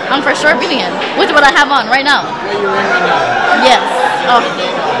yeah, I'm for sure beating him with what I have on right now. What are you wearing right now? Yes. Oh,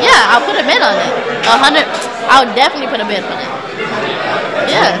 yeah, I'll put a bid on it. 100. I'll definitely put a bid on it.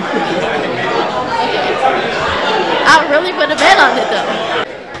 Yeah. I'll really put a bid on it though.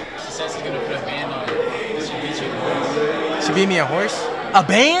 She says she's gonna put a band on it. She beat you. She beat me a horse? A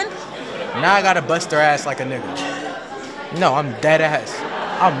band? Now I gotta bust her ass like a nigga. No, I'm dead ass.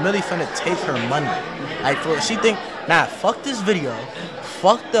 I'm really finna take her money. Like, she think, nah, fuck this video.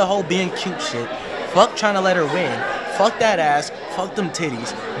 Fuck the whole being cute shit. Fuck trying to let her win. Fuck that ass. Fuck them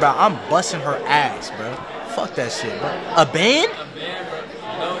titties. Bro, I'm busting her ass, bro. Fuck that shit, bro. A band? A band, bro.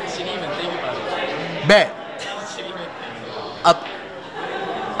 No, she didn't even think about it. Bet. She didn't even think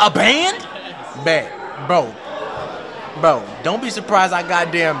A band? Bet. Bro, don't be surprised I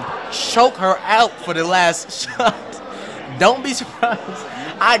goddamn choke her out for the last shot. Don't be surprised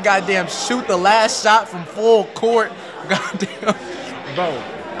I goddamn shoot the last shot from full court. Goddamn. Bro,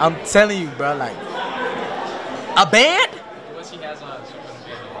 I'm telling you, bro, like, a band? what she has on. She put a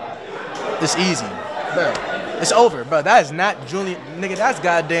band on. It's easy. Bro, it's over, bro. That is not Julian. Nigga, that's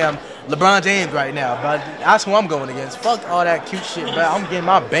goddamn LeBron James right now, bro. That's who I'm going against. Fuck all that cute shit, bro. I'm getting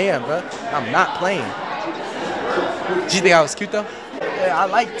my band, bro. I'm not playing. Did you think I was cute, though? Yeah, I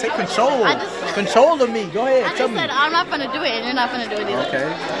like, take control. Control of me. Go ahead, I tell just me. said I'm not gonna do it, and you're not gonna do it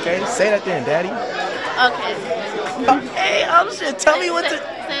either. Okay. Say that then, daddy. Okay. Hey, shit. Tell me what to...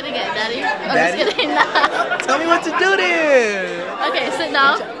 Say it again, Daddy. I'm Daddy? just kidding. Nah. Tell me what to do then. Okay, sit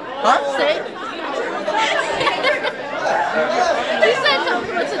down. Huh? Sit. You said tell me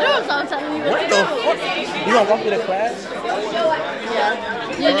what to do, so I'm telling you what to do. What the fuck? You gonna walk me to class? Yeah.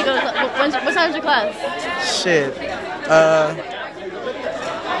 You need to go to what time's your class? Shit.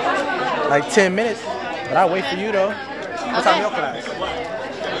 Like 10 minutes. But I'll wait for you though. What time your class?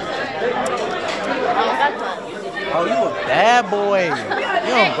 I don't got class. Oh, you a bad boy.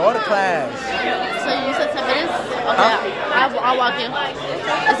 You don't go to class. So you said 10 minutes? Okay, I'll walk in.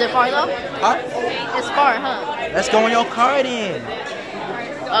 Is it far though? Huh? It's far, huh? Let's go in your car then.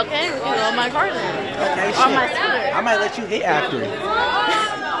 Okay, we can go in my car then. Okay, Or shit. my scooter. I might let you hit after.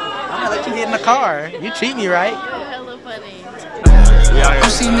 I might let you hit in the car. You treat me right. You're hella funny. out here.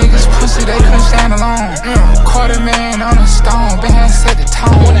 See niggas pussy, they couldn't stand alone. Quarter man on a stone, band set the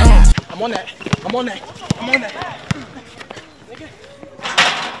tone. I'm on that. I'm on that. I'm on that.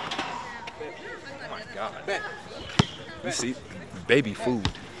 Oh my God. You see, baby food.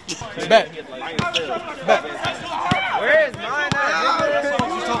 Bet. Where is mine at?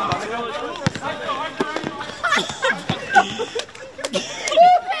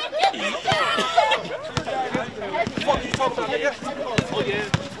 Oh yeah.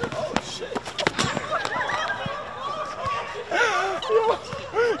 Oh shit.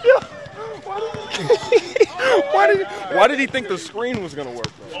 Why did he think the screen was gonna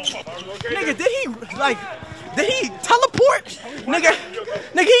work though? Nigga, did he teleport? Nigga,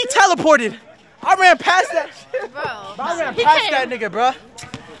 he teleported. I ran past that shit. Bro. I ran past that nigga, bro.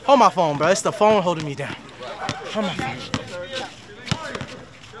 Hold my phone, bro. It's the phone holding me down. Hold my phone.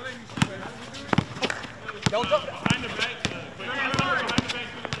 Don't jump.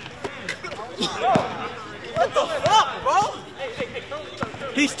 What the fuck, bro?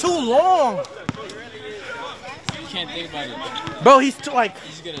 He's too long. You can't think about it. Bro, he's too, like,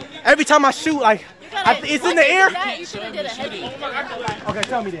 every time I shoot, like, it's in the air. You should have did a heavy. Okay,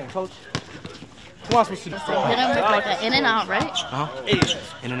 tell me then, coach. Who am I supposed to do? Hit him with like an in and out, right?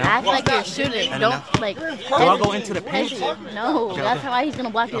 In and out. Act like you're shooting. Don't like. Do I go into the paint? No, that's why he's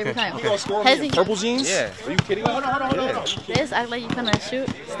gonna block you every time. Hezzy, Purple jeans? Yeah. Are you kidding me? Hold on. this act like you're gonna shoot.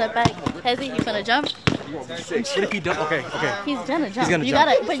 Step back. Hezzy, you're gonna jump. What if he does? Okay. He's gonna jump. gonna you jump.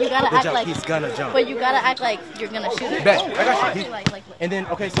 gotta, but you gotta act like. He's gonna jump. But you gotta act like you're gonna shoot it. Bet. I got you. Like, And then,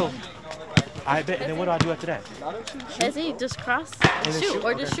 okay, so I bet. And then what do I do after that? Hezzy, just cross, shoot,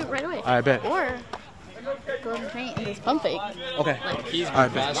 or just shoot right away. I bet. Or go in the paint and just pump fake. Okay. He's All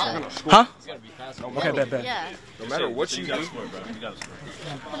right, faster. Huh? He's gotta be faster. Okay, bet. Yeah. No matter what you do.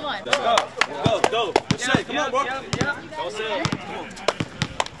 Come on. Go. Deshae, come on, bro. Don't say it. Come on.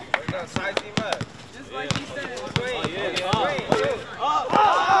 Size him up. Just like he said. Go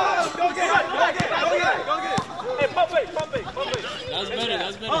get it. Hey, pump it. That was better.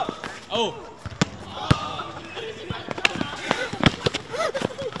 Oh.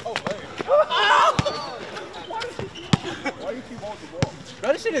 Why you keep holding the ball? Bro,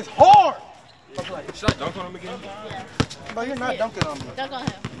 this shit is hard. Should I dunk on him again? Bro, you're not dunking on me. Dunk on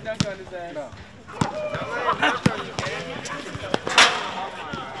him. Dunk on his ass. No.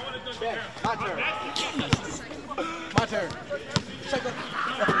 My turn. Check up.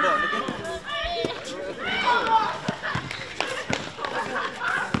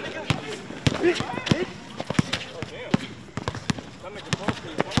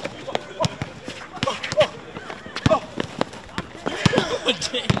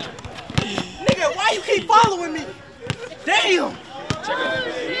 Nigga, why you keep following me? Damn!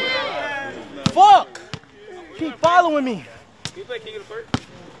 Fuck! Keep following me. Can you play King of the Court?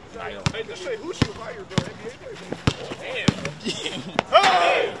 Hey, Deshae, who's your fire, bro? Damn.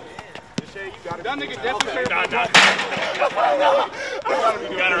 Hey! Deshae, you got it. That nigga definitely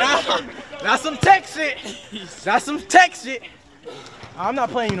That's some tech shit. That's some tech shit. I'm not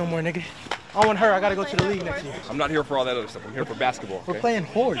playing you no more, nigga. I want her. I gotta go to the league next year. I'm not here for all that other stuff. I'm here for basketball. Okay? We're playing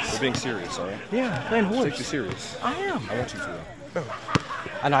horse. We're being serious, all right? Yeah, playing horse. Take you serious. I am. I want you to. Bro.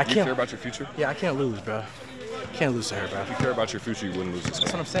 I know. I You can't. care about your future? Yeah, I can't lose, bro. Can't lose to her, bro. If you care about your future, you wouldn't lose this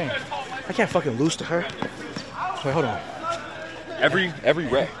That's game. what I'm saying. I can't fucking lose to her. Wait, hold on. Every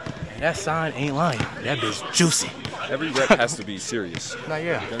rep. That sign ain't lying. That bitch juicy. Every rep has to be serious. Not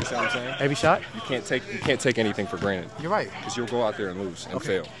yeah. You understand what I'm saying? Every shot? You can't take anything for granted. You're right. Because you'll go out there and lose and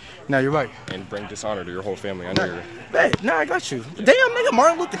fail. No, you're right. And bring dishonor to your whole family. I know you're. Hey, nah, I got you. Damn, nigga,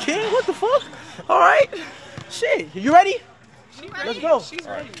 Martin Luther King. What the fuck? All right. Shit. You ready? Let's go. All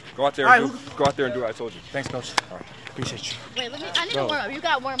right. Go out there and do what I told you. Thanks, coach. All right. Appreciate you. Wait, I need to warm up. You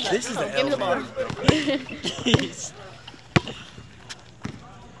got warmed up. This is the Give me the ball.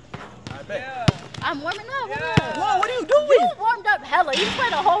 I'm warming up. Whoa, what are you doing? You warmed up hella. You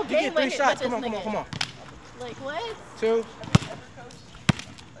played a whole You game get 3 with shots. this Come on. nigga. Like what? 2.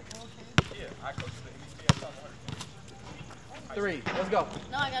 3. Let's go.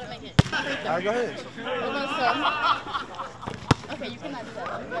 No, I gotta make it. All right, go ahead. Okay, you cannot do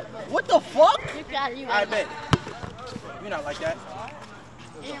that. What the fuck? You got it. You got I it. bet. You're not like that.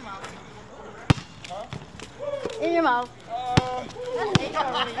 In your mouth. In your mouth. That's H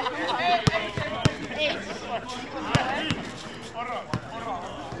already. H.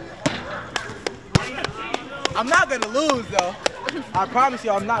 I'm not gonna lose though. I promise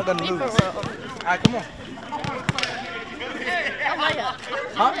you, I'm not gonna lose. All right, come on.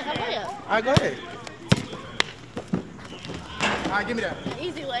 Huh? All right, go ahead. All right, give me that.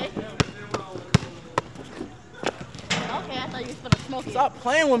 Easy way. Okay, I thought you were gonna smoke it. Stop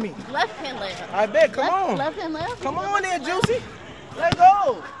playing with me. Left hand layup. I bet. Come on. Left hand layup. Come on there, Juicy. Let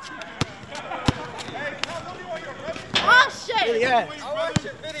go. Oh shit. Yeah. I watched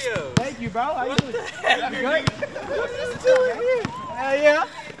your video. Thank you, bro. How you doing? You good? Hell yeah.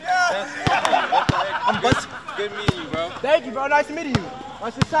 I'm busting. Good meeting you, bro. Thank you, bro. Nice meeting you.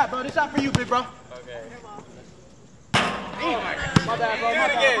 Watch this shot, bro. This shot for you, big bro. Okay. My bad, bro. My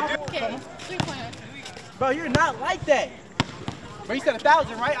bad. Okay. 3-pointer. Bro, you're not like that. Bro, you said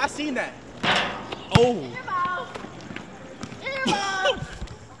 1,000, right? I seen that. Oh. In your mouth. In your mouth.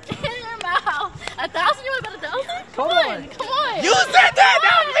 In your mouth. 1,000? You want to bet 1,000? Come on. Come on. You said that,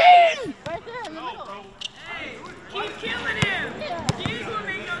 not me. Right there in the middle. Keep killing him. Yeah. You ain't gonna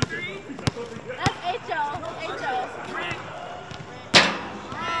make no three. That's H.O. H.O.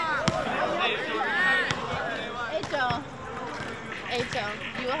 H.O. H.O.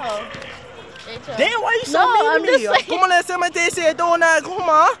 You a hoe. H.O. Damn, why you so No, mean I'm to me? just saying. Como le hacemos a ese dona?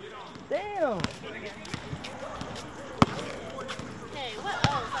 Como? Damn. Hey, what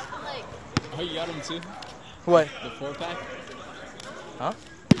else? I feel like... Oh, you got them too? What? The 4-pack? Huh?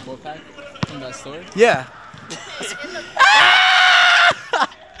 The 4-pack from that store? Yeah.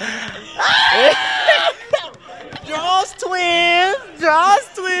 Jaws twins. Jaws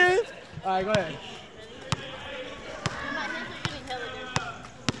twins. All right, go ahead. My hands are getting hella dirty.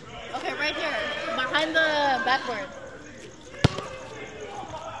 Okay, right here. Behind the backboard.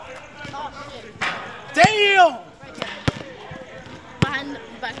 Oh, shit. Damn. Right here. Behind the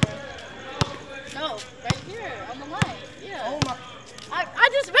backboard. No, right here. On the line. Yeah. Oh, my. I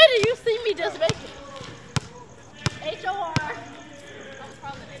just made it. You see me just make it. H-O-R.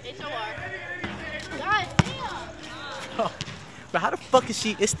 H-O-R. God damn. Oh. But how the fuck is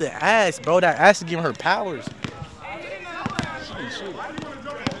she? It's the ass, bro. That ass is giving her powers. She can shoot.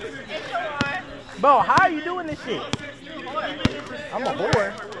 H-O-R. Bro, how are you doing this shit? You a whore. I'm a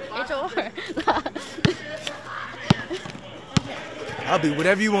whore. H-O-R. I'll be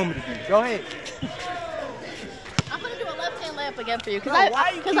whatever you want me to be. Go ahead. I'm gonna do a left-hand layup again for you, Bro,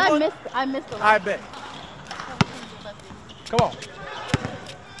 why you keep on- I missed the I bet. Come on.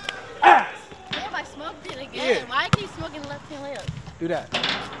 Ah! Damn, I smoked it again. Yeah. Why I keep smoking left-hand layup? Do that.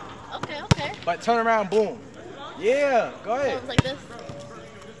 Okay, okay. But turn around, boom. Yeah, go So ahead. it's like this.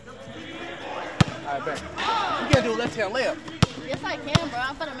 I bet. You can't do a left hand layup. Yes, I can, bro.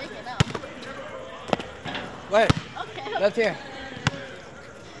 I'm gonna make it now. Go ahead. Okay. Left hand.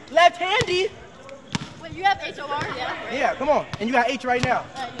 Left handy. Wait, you have H-O-R? Yeah. Right? Yeah, come on. And you got H right now.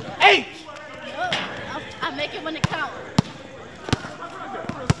 You got H! Yup. I make it when it counts.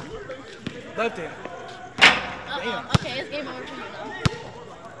 Left hand. Okay, it's game over for you now.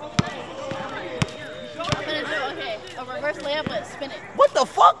 I'm gonna do, okay, a reverse layup, but spin it. What the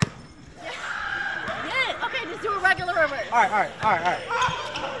fuck? Yeah, okay, just do a regular reverse. Alright.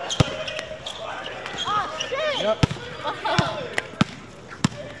 Oh, shit. Yep. Oh.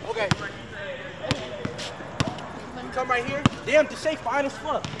 Okay. Come right here. Damn, Deshae fine as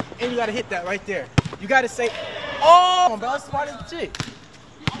fuck. And you gotta hit that right there. You gotta say, oh, bro, smart as shit.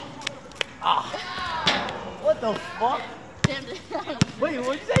 Ah. What the fuck? Damn. Wait,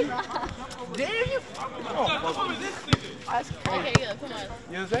 what'd you say? Damn, you fucking. Oh, that's crazy. Okay, good, come on. You know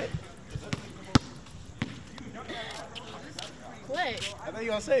what I'm saying? Quick. I thought you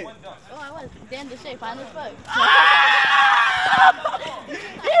gonna say it. Oh, I was. Damn, Deshae, fine as fuck.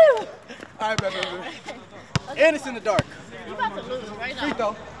 Alright, baby. And it's in the dark. You about to lose right now. Free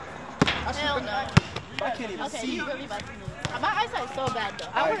throw. Hell no. I can't even Okay, see. you really about to lose. My eyesight's so bad though.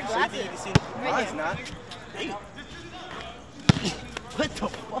 I wear So you glasses. can't even see. Right Mine's here. not. Damn. What the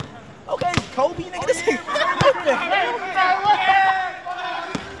fuck? Okay, Kobe, nigga, this is. What the hell?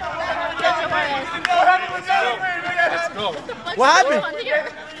 Let's go. What happened? On here?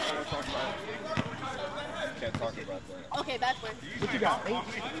 Can't talk about that. Okay, backward. What you got? 8?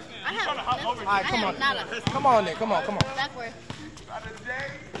 I have. Alright, come on. Nada. Come on then, come on. Backward.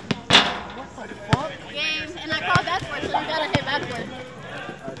 What the fuck? Game, and I call backward, so you gotta hit backward.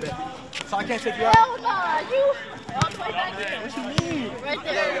 I bet. So I can't take you out? Hell nah, you all the way back here. What you mean? Right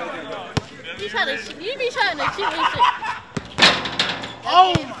there. You be trying to cheat me shit.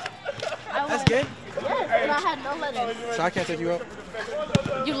 Oh! I That's won. good. Yes, and I had no letters. So I can't take you out?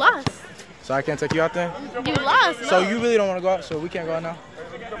 You lost. So I can't take you out then? You lost. So no. you really don't want to go out, so we can't go out now?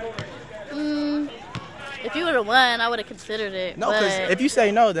 If you would have won, I would have considered it. No, because if you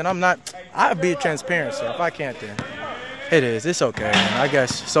say no, then I'm not. I'll be transparent, so if I can't, then it is. It's okay, man, I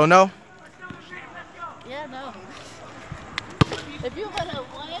guess. So no? Yeah, no. If you would have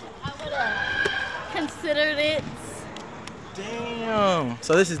won, I would have considered it. Damn.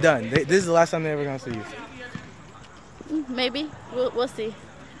 So this is done. This is the last time they're ever going to see you. Maybe. We'll see.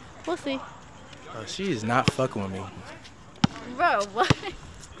 We'll see. Oh, she is not fucking with me. Bro, what?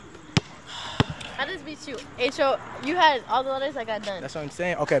 I just beat you. H.O., you had all the letters I got done. That's what I'm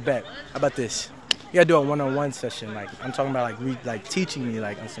saying. Okay, bet. How about this? You gotta do a one-on-one session. Like I'm talking about, like teaching me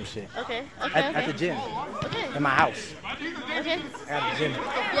like on some shit. Okay. At the gym. Okay. In my house. Okay. At the gym.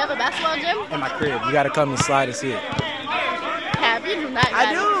 You have a basketball gym? In my crib. You gotta come and slide and see it. Cap, you do not.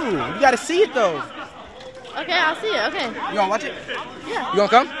 I do. You gotta see it though. Okay, I'll see it. Okay. You gonna watch it? Yeah. You gonna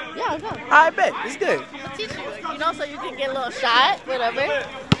come? Yeah, I'll come. I bet. It's good. I'll teach you. You know, so you can get a little shot, whatever.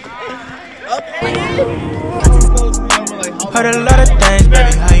 Heard a lot of things,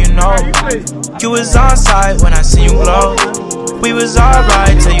 baby, how you know? You was on site when I see you glow. We was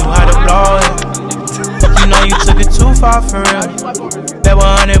alright till you had to blow it. You know you took it too far for real. Bet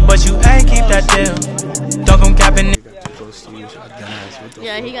 100, but you ain't keep that deal. Don't come capping.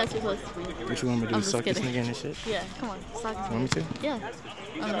 Yeah, he got too close to me. What you want me to do? Suck this nigga in and shit? Yeah, come on. Suck You want me to? Yeah.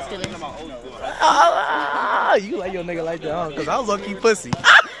 I'm just kidding. You like your nigga like that, huh? Because I was low-key pussy.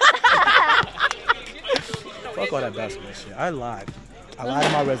 Fuck all that basketball shit. I lied. I lied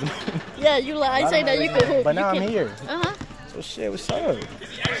in my resume. Yeah, you lied. I say that you could hoop. But now I'm here. Uh-huh. So shit, what's up?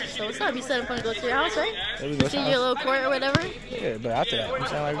 So what's up? You said I'm gonna go to your house, right? Yeah, we go See your little court or whatever? Yeah, but after that, I'm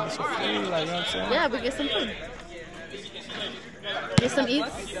saying like we get some food, like, you know what I'm saying? Yeah, we get some food. Get some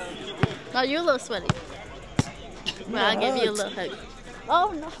eats. No, you're a little sweaty. But I'll give you a little hug.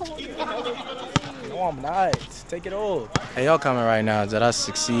 Oh, no. No, I'm not. Take it all. Hey, y'all coming right now. Did I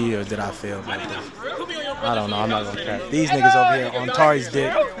succeed or did I fail like this? I don't know. I'm not gonna cap. These niggas over here on Tari's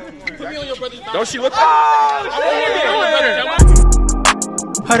dick. Don't she look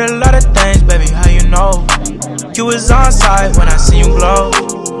Heard a lot of things, baby, how you know? You was on site when I see you glow.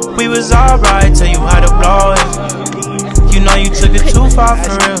 We was alright till you had to blow it. You know you took it too far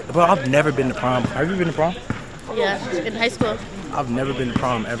for real. Bro, I've never been to prom. Have you been to prom? Yeah, in high school. I've never been to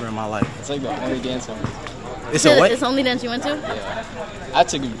prom ever in my life. It's like the only dance I went to. It's a what? It's the only dance you went to? Yeah. I had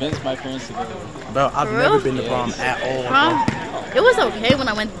to convince my parents to go. Bro, I've never been to prom at all. Prom? It was okay when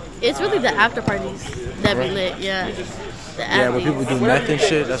I went. It's really the after parties that be lit, yeah. Yeah, when people do meth and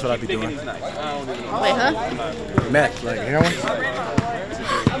shit, that's what I be doing. Wait, huh? Meth, like heroin?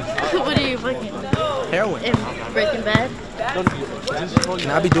 What are you fucking? Heroin. In Breaking Bad? And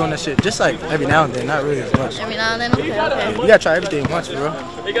I be doing that shit just like every now and then, not really as much. Every now and then? Okay. You gotta try everything once, bro.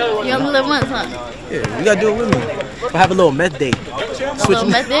 You only live once, huh? Yeah, you gotta do it with me. We'll have a little meth date. Little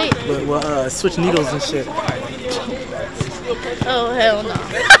meth date? We'll switch needles and shit. Oh, hell no.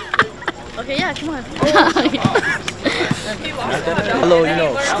 Okay, yeah, come on. A little, you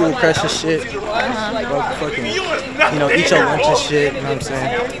know, school pressure shit. Fucking, you know, eat your lunch and shit, you know what I'm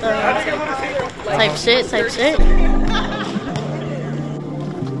saying? Type shit.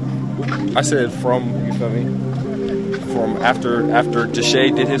 I said from, you feel me? From after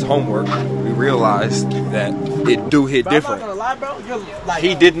Deshae did his homework, we realized that it do hit different. I'm not gonna lie, bro. You're like,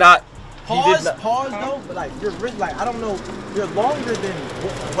 He did not. Pause though, but like you're really, like, I don't know, you're longer than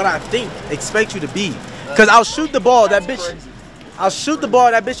what I think expect you to be. Cause I'll shoot the ball, that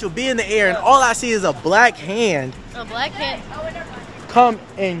bitch will be in the air, and all I see is a black hand. A black hand. Come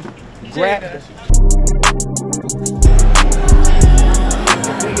and grab it.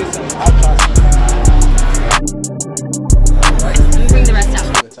 Bring the rest out.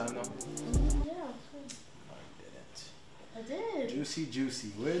 I did. Juicy.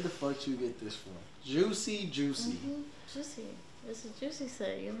 Where the fuck you get this from? Juicy. Juicy. This is Juicy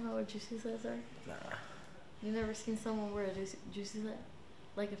set. You don't know what Juicy sets are? Nah. You never seen someone wear a Juicy set?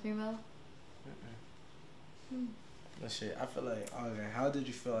 Like a female? That shit, I feel like, okay, how did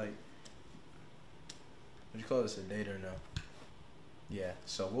you feel like, would you call this a date or no? Yeah,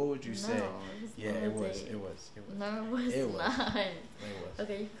 so what would you say? Yeah, it was. No, it was not. It was.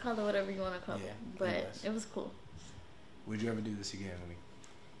 Okay, you can call it whatever you want to call it. But it was cool. Would you ever do this again with me?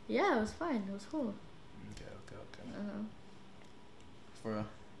 Yeah, it was fine. It was cool. Okay. For real?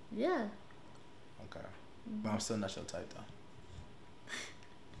 Yeah. Okay. But I'm still not your type though.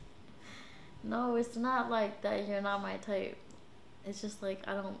 No, it's not like that. You're not my type. It's just like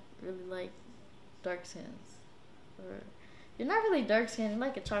I don't really like dark skins. Or you're not really dark skinned. You're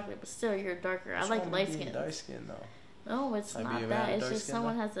like a chocolate, but still you're darker. I like light skin. Dark skin though. No, it's not that. It's just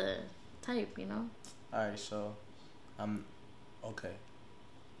someone has a type, you know. All right, so I'm okay.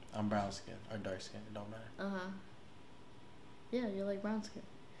 I'm brown skin or dark skin. It don't matter. Yeah, you're like brown skin.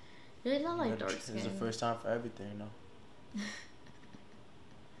 You're not like dark skin. It's the first time for everything, you know.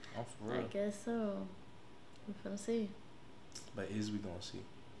 I'm for real. I guess so. We're gonna see. But is we gonna see?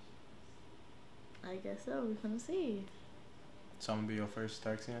 I guess so. We're gonna see. So I'm gonna be your first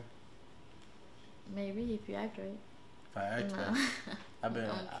dark skin? Maybe if you act right. If I act right. I've been.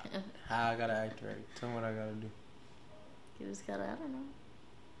 How I gotta act right? Tell me what I gotta do. You just gotta, I don't know.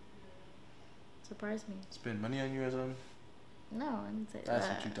 Surprise me. Spend money on you or something? No, I didn't say That's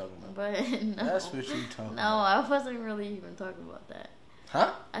that. what you talking about. But no. That's what you talking about. No, I wasn't really even talking about that.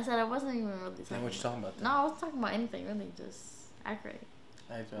 Huh? I said I wasn't even really talking Then what you talking about? Then? No, I was talking about anything, really. Just act right.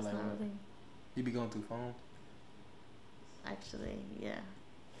 Act right, like what? Really... You be going through phone? Actually, yeah.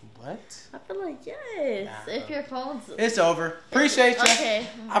 What? I feel like yes. Nah, if your phone's... It's over. Appreciate you. Okay.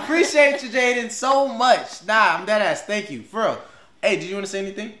 I appreciate you, Jaden, so much. Nah, I'm dead ass. Thank you. For real. Hey, did you want to say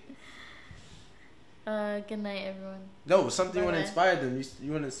anything? Good night, everyone. No, something you want to Bye-bye. inspire them.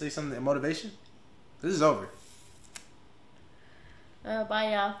 You want to say something, motivation? This is over.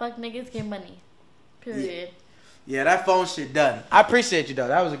 Bye, y'all. Fuck niggas, get money. Period. Yeah, that phone shit done. I appreciate you, though.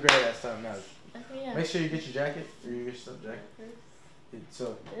 That was a great ass time. Now, Okay, yeah. make sure you get your jacket. Or you get your stuff jacket.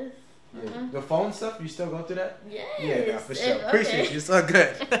 So, This. yeah. The phone stuff, you still go through that? Yes. Yeah, nah, for sure. Okay. Appreciate you. So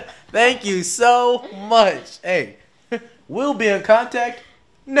good. Thank you so much. Hey, we'll be in contact.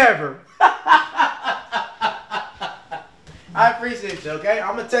 Never. I appreciate you, okay?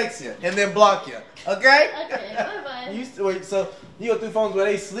 I'm going to text you and then block you, okay? Okay, bye-bye. Wait, so you go through phones where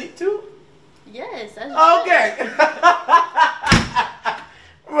they sleep too? Yes. That's Okay.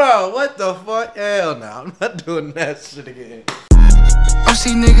 Bro, what the fuck? Hell no, I'm not doing that shit again. I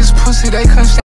see niggas pussy, they couldn't